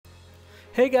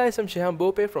Hey guys, I'm Sheham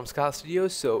Bope from Scala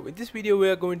Studios. So in this video we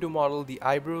are going to model the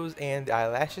eyebrows and the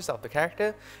eyelashes of the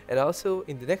character, and also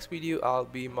in the next video I'll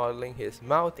be modeling his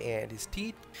mouth and his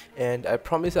teeth, and I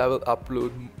promise I will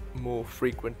upload more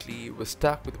frequently. Was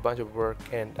stuck with a bunch of work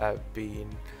and I've been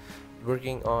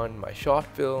working on my short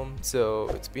film, so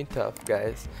it's been tough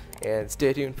guys, and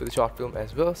stay tuned for the short film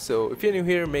as well. So if you're new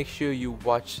here, make sure you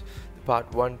watch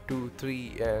part 1, 2,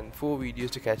 3 and 4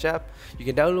 videos to catch up. You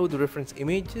can download the reference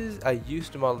images I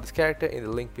used to model this character in the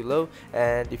link below,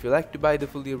 and if you like to buy the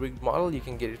fully rigged model, you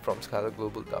can get it from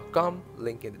scalaglobal.com,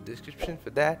 link in the description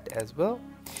for that as well.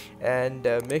 And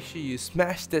make sure you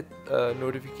smash that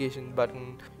notification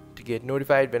button to get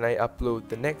notified when I upload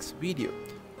the next video.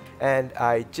 And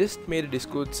I just made a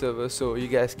Discord server, so you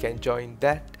guys can join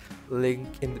that, link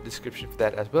in the description for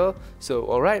that as well. So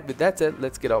alright, with that said,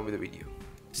 let's get on with the video.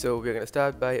 So we're gonna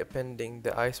start by appending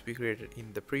the eyes we created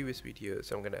in the previous video.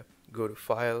 So I'm gonna go to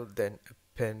File, then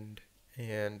Append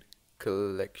and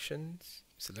Collections.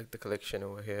 Select the collection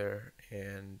over here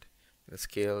and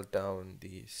scale down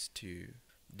these two.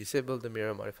 Disable the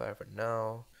mirror modifier for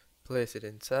now. Place it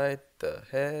inside the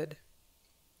head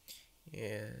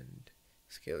and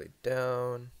scale it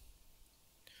down.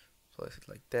 Place it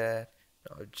like that.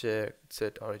 Object,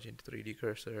 set origin to 3D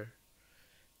cursor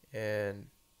and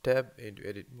tab into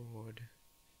edit mode,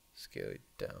 scale it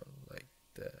down like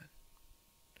that.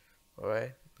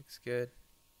 Alright, looks good.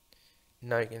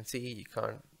 Now you can see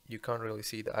you can't really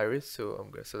see the iris, so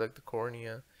I'm gonna select the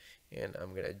cornea and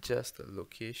I'm gonna adjust the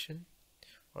location.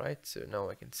 Alright, so now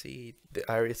I can see the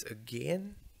iris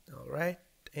again. Alright,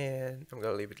 and I'm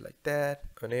gonna leave it like that.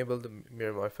 Enable the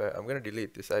mirror modifier. I'm gonna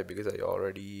delete this eye because I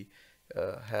already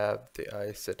have the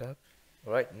eye set up.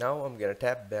 Alright, now I'm gonna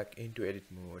tap back into edit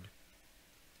mode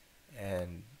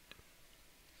and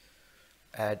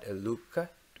add a loop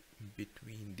cut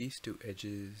between these two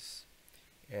edges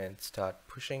and start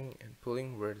pushing and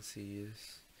pulling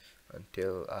vertices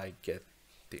until I get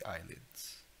the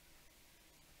eyelids.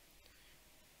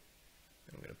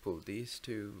 I'm gonna pull these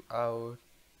two out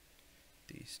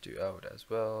as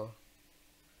well,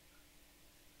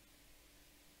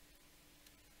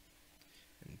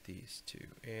 and these two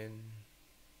in,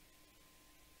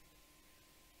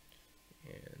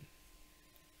 and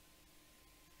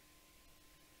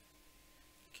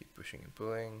keep pushing and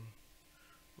pulling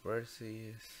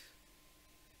vertices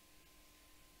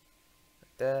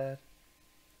like that.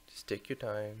 Just take your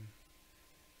time.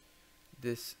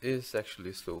 This is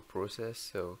actually a slow process,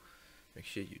 so make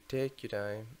sure you take your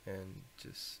time and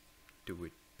just do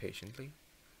it patiently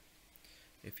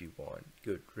if you want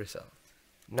good results.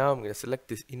 Now I'm going to select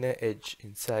this inner edge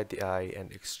inside the eye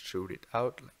and extrude it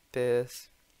out like this,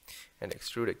 and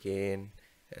extrude again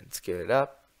and scale it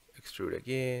up, extrude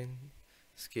again,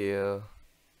 scale,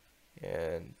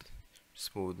 and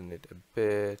smoothen it a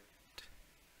bit.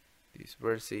 These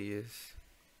vertices,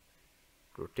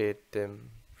 rotate them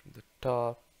from the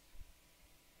top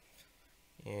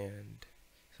and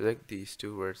select these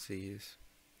two vertices,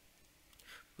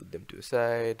 put them to a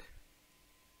side,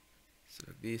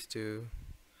 select these two,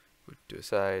 put to a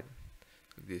side,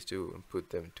 select these two and put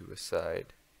them to a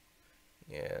side,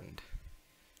 and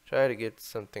try to get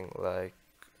something like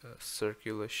a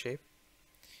circular shape.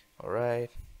 Alright,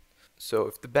 so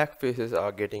if the back faces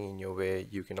are getting in your way,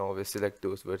 you can always select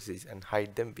those vertices and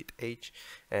hide them with H,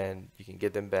 and you can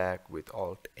get them back with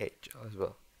Alt H as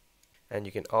well. And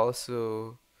you can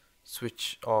also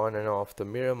switch on and off the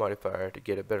mirror modifier to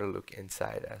get a better look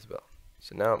inside as well.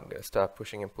 So now I'm going to start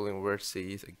pushing and pulling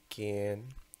vertices again,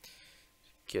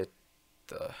 get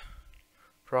the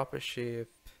proper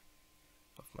shape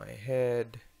of my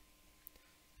head,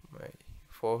 my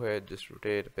forehead. Just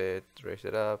rotate a bit, raise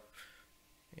it up,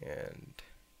 and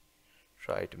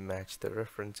try to match the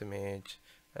reference image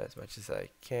as much as I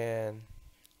can.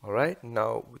 Alright,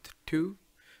 now with 2,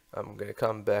 I'm gonna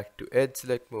come back to edge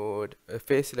select mode,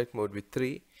 face select mode with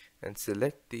 3, and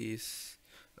select these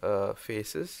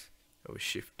faces with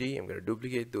Shift D. I'm gonna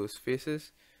duplicate those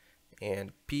faces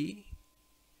and P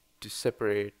to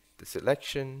separate the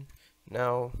selection.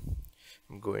 Now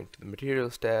I'm going to the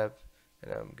materials tab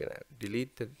and I'm gonna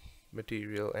delete the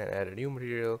material and add a new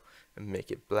material and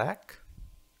make it black.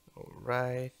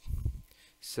 Alright,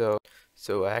 so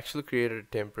I actually created a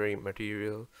temporary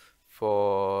material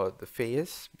for the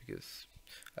face because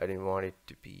I didn't want it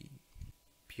to be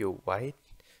pure white.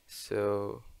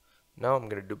 So now I'm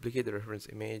gonna duplicate the reference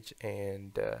image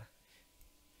and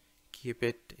keep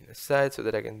it in the side so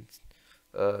that I can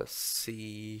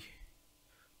see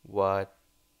what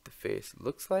the face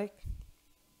looks like.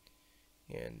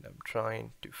 And I'm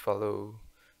trying to follow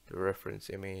the reference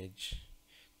image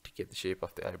to get the shape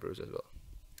of the eyebrows as well.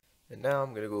 And now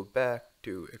I'm gonna go back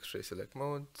to X-ray select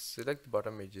mode, select the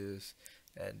bottom edges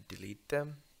and delete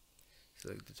them.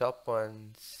 Select the top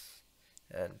ones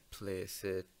and place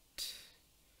it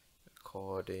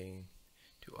according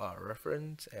to our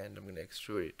reference, and I'm gonna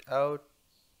extrude it out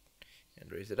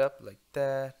and raise it up like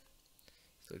that.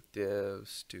 Select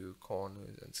those two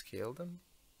corners and scale them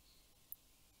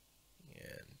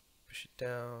and push it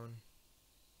down.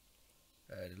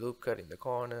 Add a loop cut in the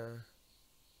corner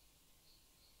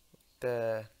like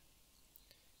that.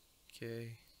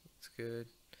 Okay, looks good.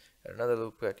 Add another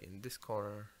loop cut in this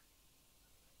corner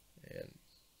and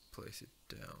place it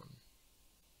down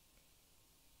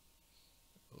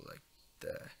like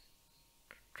that.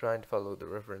 Trying to follow the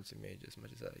reference image as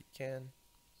much as I can.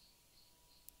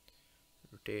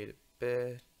 Rotate a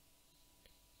bit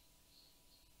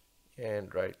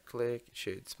and right click,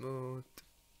 shade smooth.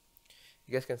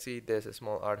 You guys can see there's a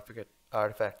small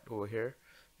artifact over here.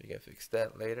 We can fix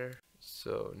that later.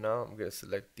 So now I'm gonna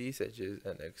select these edges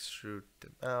and extrude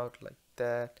them out like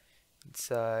that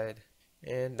inside,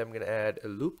 and I'm gonna add a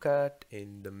loop cut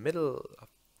in the middle of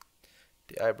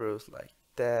the eyebrows like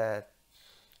that.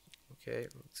 Okay,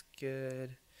 looks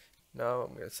good. Now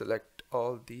I'm gonna select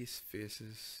all these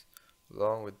faces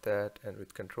along with that, and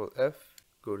with Ctrl F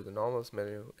go to the normals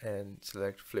menu and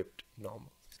select flipped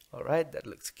normal. Alright, that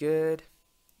looks good.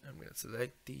 I'm gonna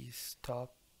select these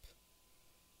top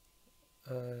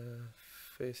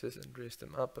faces and raise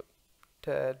them up a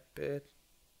tad bit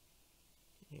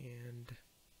and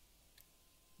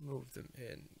move them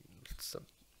in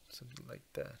something like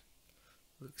that.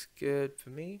 Looks good for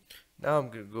me. Now I'm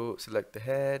gonna go select the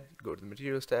head, go to the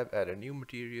materials tab, add a new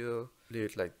material,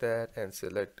 leave it like that, and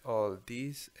select all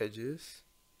these edges.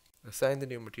 Assign the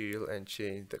new material and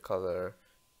change the color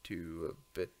to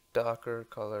a bit darker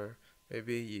color.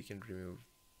 Maybe you can remove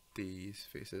these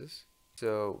faces.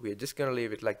 So we're just gonna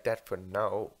leave it like that for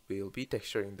now. We'll be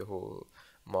texturing the whole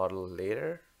model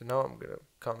later. So now I'm gonna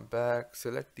come back,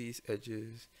 select these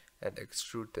edges and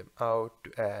extrude them out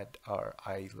to add our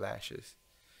eyelashes.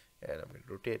 And I'm going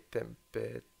to rotate them a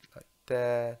bit like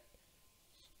that.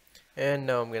 And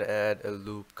now I'm going to add a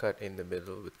loop cut in the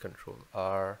middle with Ctrl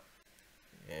R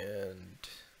and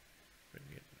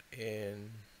bring it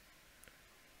in.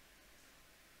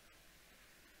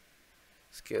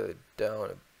 Scale it down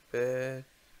a bit.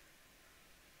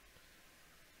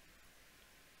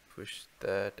 Push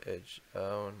that edge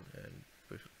down and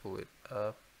pull it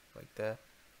up like that.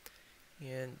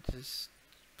 And just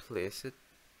place it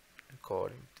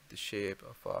according to the shape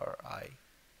of our eye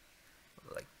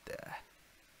like that.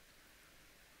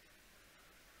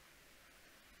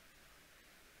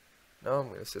 Now I'm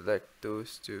going to select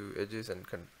those two edges and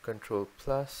Ctrl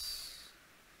plus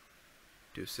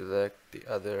to select the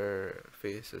other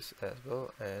faces as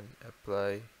well, and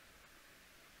apply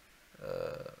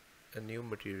a new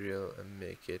material and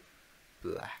make it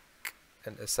black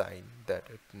and assign that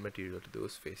material to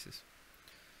those faces.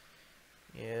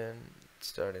 And it's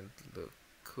starting to look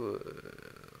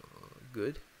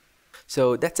good.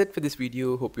 So that's it for this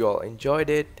video. Hope you all enjoyed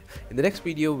it. In the next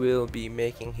video we'll be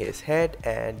making his head,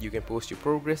 and you can post your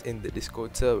progress in the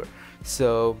Discord server.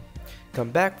 So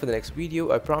come back for the next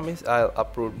video. I promise I'll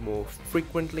upload more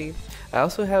frequently. I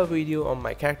also have a video on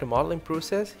my character modeling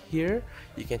process here.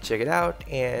 You can check it out,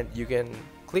 and you can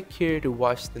click here to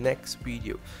watch the next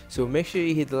video. So make sure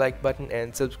you hit the like button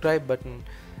and subscribe button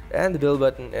and the bell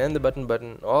button and the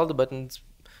button, all the buttons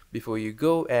before you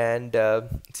go, and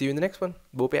see you in the next one.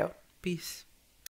 Bope out. Peace.